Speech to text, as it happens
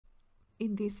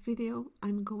In this video,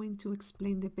 I'm going to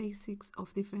explain the basics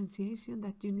of differentiation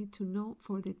that you need to know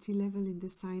for the T-Level in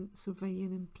Design,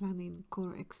 Surveying and Planning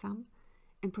core exam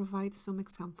and provide some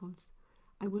examples.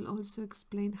 I will also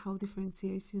explain how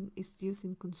differentiation is used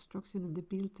in construction and the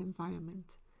built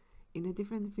environment. In a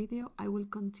different video, I will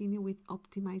continue with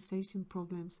optimization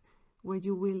problems where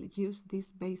you will use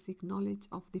this basic knowledge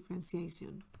of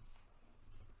differentiation.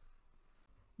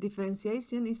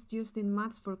 Differentiation is used in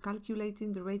maths for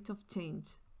calculating the rate of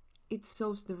change. It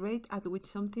shows the rate at which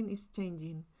something is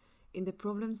changing. In the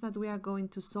problems that we are going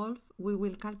to solve, we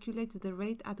will calculate the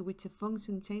rate at which a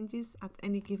function changes at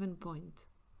any given point.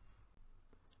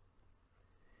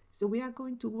 So we are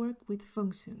going to work with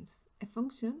functions. A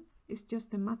function is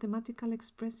just a mathematical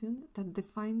expression that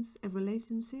defines a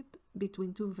relationship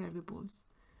between two variables.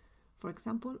 For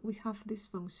example, we have this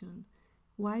function,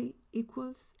 y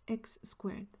equals x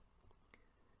squared.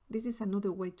 This is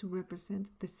another way to represent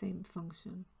the same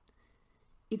function.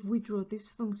 If we draw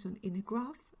this function in a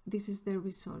graph, this is the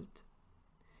result.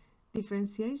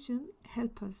 Differentiation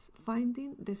helps us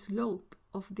finding the slope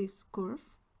of this curve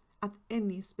at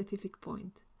any specific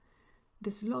point.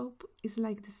 The slope is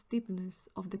like the steepness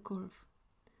of the curve.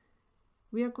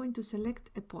 We are going to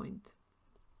select a point.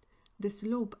 The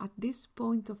slope at this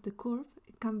point of the curve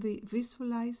can be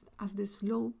visualized as the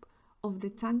slope of the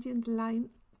tangent line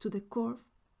to the curve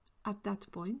at that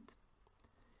point.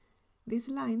 This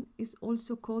line is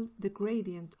also called the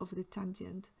gradient of the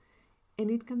tangent,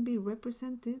 and it can be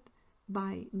represented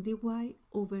by dy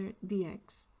over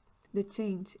dx, the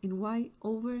change in y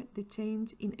over the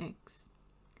change in x.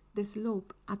 The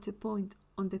slope at a point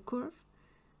on the curve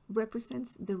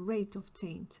represents the rate of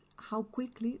change, how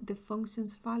quickly the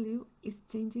function's value is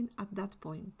changing at that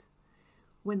point.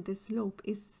 When the slope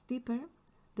is steeper,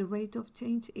 the rate of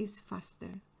change is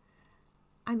faster.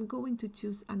 I'm going to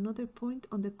choose another point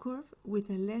on the curve with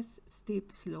a less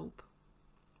steep slope.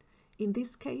 In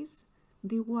this case,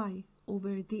 dy over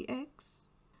dx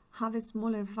have a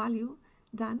smaller value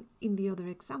than in the other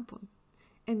example,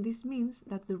 and this means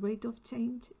that the rate of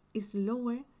change is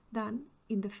lower than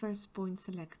in the first point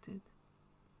selected.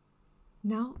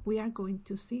 Now we are going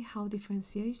to see how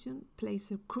differentiation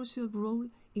plays a crucial role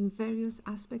in various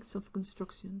aspects of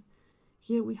construction.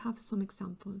 Here we have some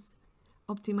examples.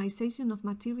 Optimization of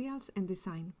materials and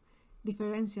design.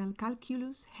 Differential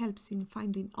calculus helps in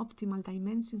finding optimal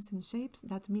dimensions and shapes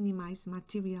that minimize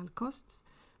material costs,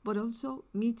 but also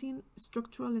meeting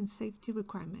structural and safety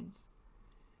requirements.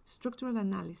 Structural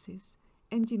analysis.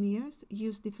 Engineers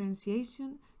use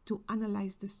differentiation to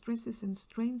analyze the stresses and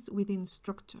strains within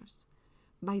structures.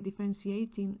 By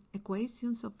differentiating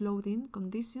equations of loading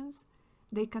conditions,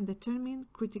 they can determine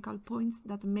critical points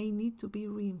that may need to be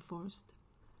reinforced.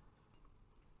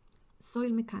 Soil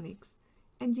mechanics.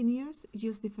 Engineers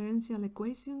use differential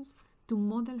equations to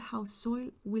model how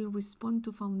soil will respond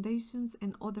to foundations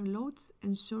and other loads,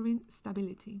 ensuring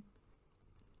stability.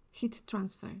 Heat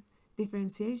transfer.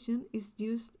 Differentiation is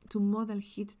used to model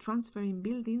heat transfer in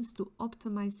buildings to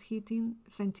optimize heating,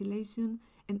 ventilation,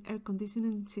 and air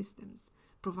conditioning systems,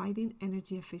 providing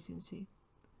energy efficiency.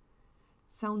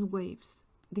 Sound waves.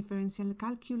 Differential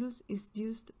calculus is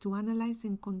used to analyze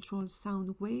and control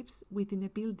sound waves within a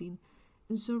building,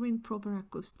 ensuring proper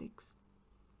acoustics.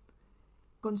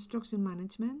 Construction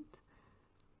management.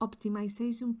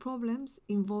 Optimization problems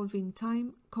involving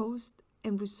time, cost,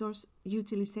 and resource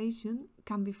utilization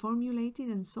can be formulated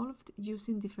and solved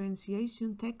using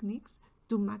differentiation techniques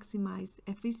to maximize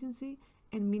efficiency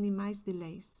and minimize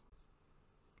delays.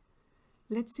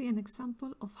 Let's see an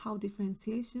example of how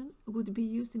differentiation would be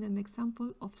used in an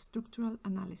example of structural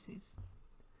analysis.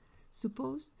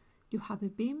 Suppose you have a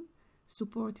beam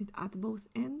supported at both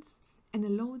ends and a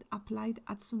load applied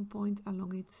at some point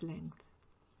along its length.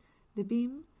 The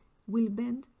beam will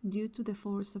bend due to the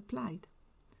force applied.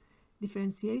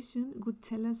 Differentiation would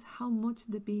tell us how much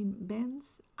the beam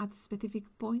bends at a specific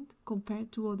point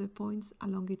compared to other points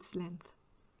along its length.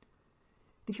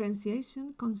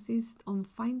 Differentiation consists on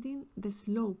finding the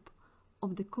slope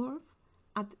of the curve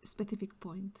at a specific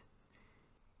point.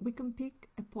 We can pick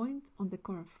a point on the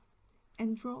curve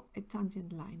and draw a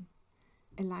tangent line,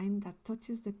 a line that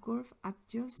touches the curve at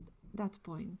just that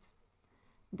point.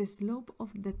 The slope of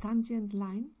the tangent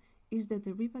line is the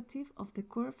derivative of the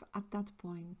curve at that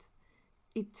point.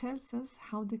 It tells us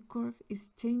how the curve is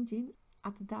changing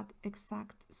at that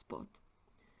exact spot.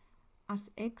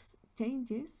 As x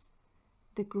changes,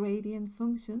 the gradient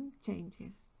function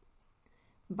changes.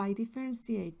 By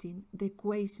differentiating the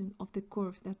equation of the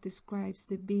curve that describes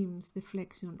the beam's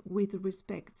deflection with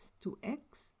respect to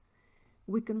x,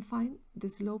 we can find the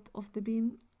slope of the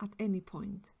beam at any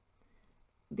point.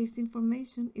 This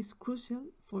information is crucial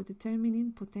for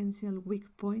determining potential weak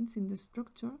points in the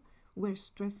structure where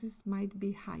stresses might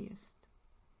be highest.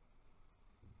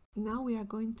 Now we are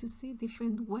going to see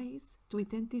different ways to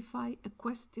identify a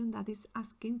question that is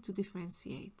asking to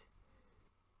differentiate.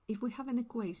 If we have an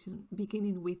equation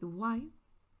beginning with y,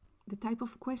 the type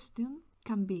of question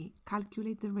can be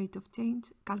calculate the rate of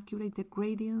change, calculate the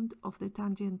gradient of the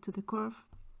tangent to the curve,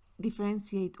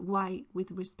 differentiate y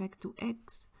with respect to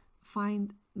x,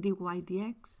 find dy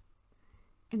dx,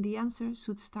 and the answer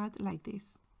should start like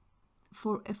this.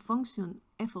 For a function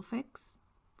f of x,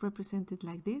 represented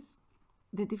like this,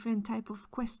 the different type of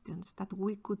questions that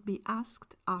we could be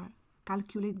asked are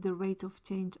calculate the rate of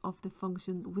change of the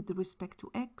function with respect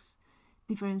to x,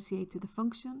 differentiate the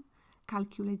function,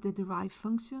 calculate the derived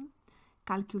function,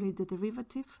 calculate the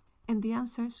derivative, and the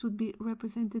answer should be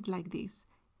represented like this,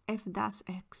 f dash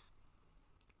x.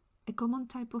 A common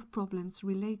type of problems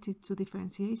related to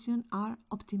differentiation are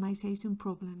optimization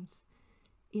problems.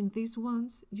 In these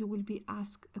ones, you will be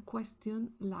asked a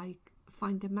question like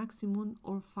find the maximum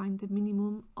or find the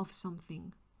minimum of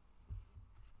something.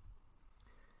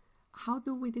 How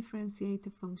do we differentiate a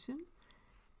function?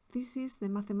 This is the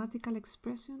mathematical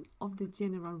expression of the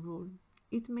general rule.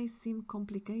 It may seem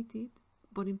complicated,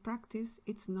 but in practice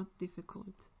it's not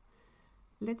difficult.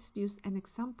 Let's use an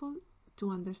example to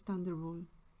understand the rule.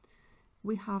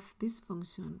 We have this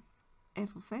function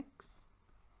f of x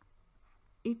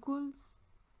equals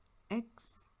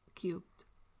x cubed.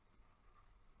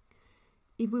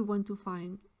 If we want to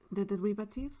find the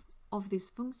derivative of this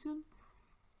function,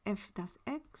 f dash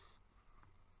x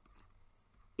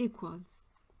equals,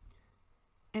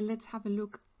 and let's have a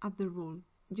look at the rule.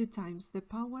 You times the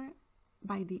power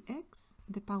by the x,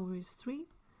 the power is 3,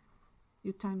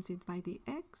 you times it by the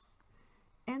x,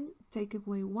 and take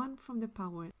away 1 from the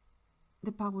power.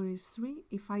 The power is 3,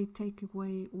 if I take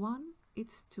away 1,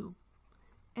 it's 2,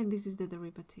 and this is the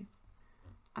derivative.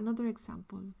 Another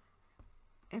example,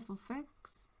 f of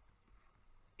x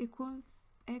equals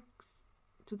x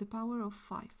to the power of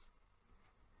 5.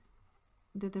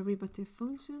 The derivative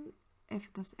function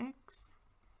f dash x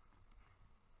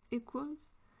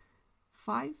equals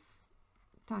 5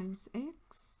 times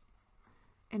x,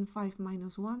 and 5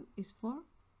 minus 1 is 4,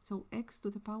 so x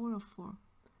to the power of 4.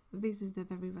 This is the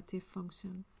derivative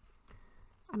function.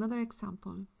 Another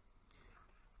example,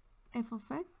 f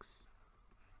of x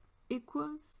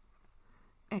equals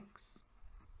x.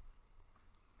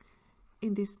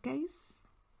 In this case,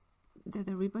 the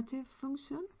derivative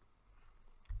function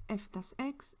f dash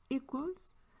x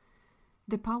equals,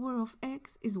 the power of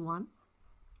x is 1,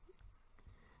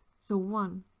 so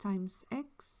 1 times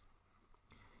x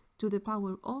to the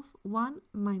power of 1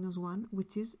 minus 1,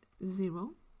 which is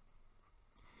 0.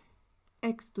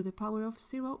 X to the power of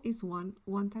 0 is 1.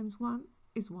 1 times 1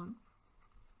 is 1.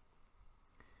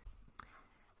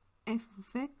 F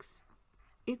of x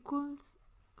equals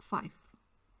 5.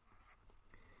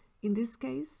 In this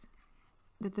case,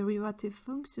 the derivative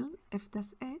function f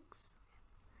dash x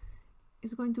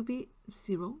is going to be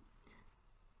 0.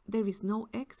 There is no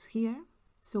x here,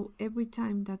 so every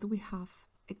time that we have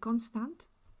a constant,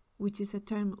 which is a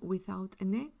term without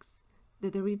an x,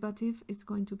 the derivative is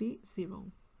going to be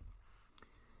 0.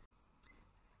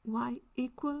 Y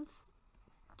equals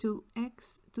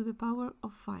 2x to the power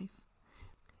of 5.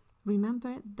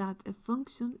 Remember that a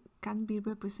function can be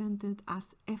represented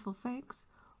as f of x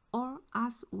or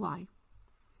as y.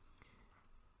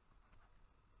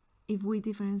 If we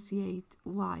differentiate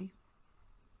y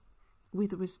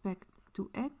with respect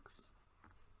to x,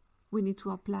 we need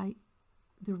to apply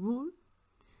the rule.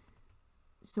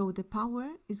 So the power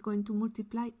is going to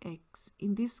multiply x.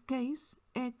 In this case,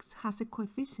 x has a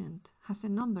coefficient, has a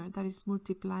number that is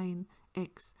multiplying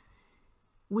x.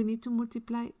 We need to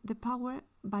multiply the power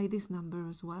by this number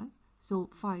as well. So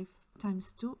 5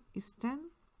 times 2 is 10.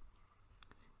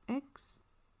 X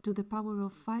to the power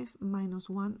of 5 minus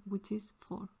 1, which is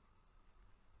 4.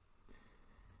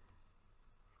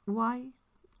 Y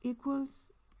equals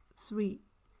 3x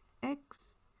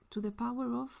to the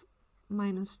power of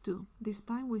minus 2. This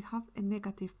time we have a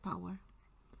negative power.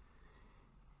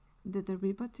 The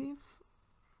derivative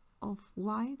of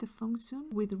y, the function,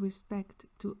 with respect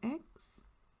to x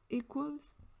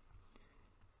equals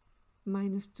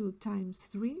minus 2 times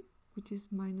 3, which is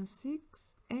minus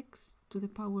 6, x to the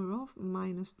power of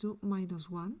minus 2 minus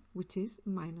 1, which is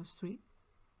minus 3.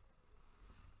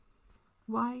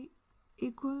 Y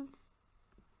equals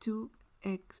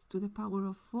 2x to the power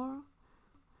of 4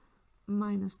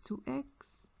 minus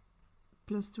 2x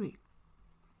plus 3.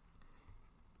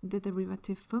 The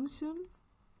derivative function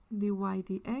dy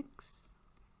dx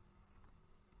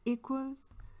equals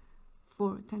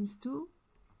 4 times 2,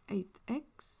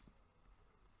 8x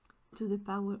to the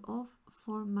power of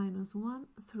 4 minus 1,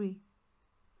 3,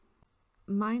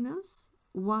 minus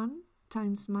 1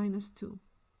 times minus 2,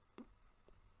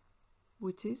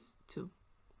 which is 2.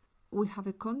 We have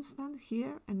a constant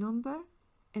here, a number,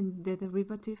 and the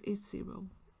derivative is 0.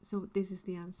 So this is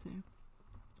the answer.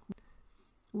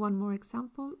 One more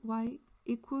example, y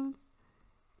equals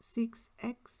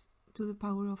 6x to the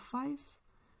power of 5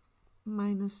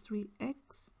 minus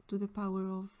 3x to the power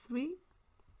of 3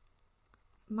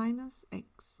 minus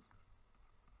x.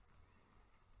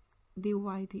 dy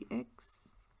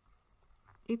dx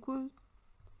equal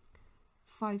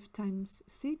 5 times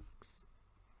 6,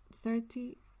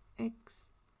 30x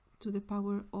to the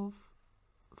power of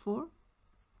 4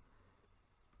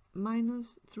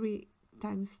 minus 3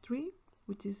 times 3,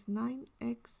 which is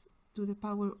 9x to the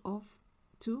power of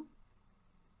 2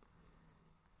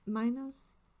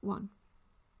 minus 1.